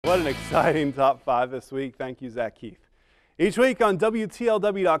What an exciting top 5 this week. Thank you, Zach Keith. Each week on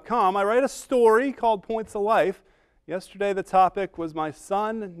WTLW.com, I write a story called Points of Life. Yesterday, the topic was my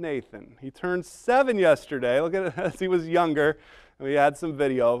son, Nathan. He turned 7 yesterday. Look at it as he was younger. And we had some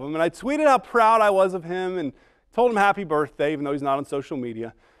video of him. And I tweeted how proud I was of him and told him happy birthday, even though he's not on social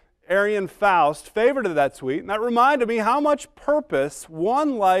media. Arian Faust favorited that tweet, and that reminded me how much purpose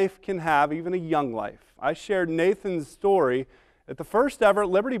one life can have, even a young life. I shared Nathan's story at the first ever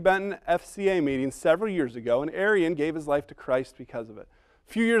Liberty Benton FCA meeting several years ago, and Arian gave his life to Christ because of it.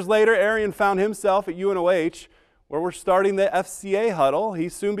 A few years later, Arian found himself at UNOH, where we're starting the FCA huddle. He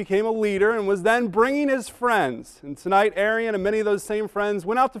soon became a leader and was then bringing his friends. And tonight, Arian and many of those same friends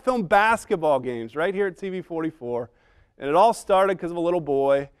went out to film basketball games right here at TV44. And it all started because of a little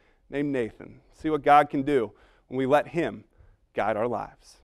boy named Nathan. See what God can do when we let him guide our lives.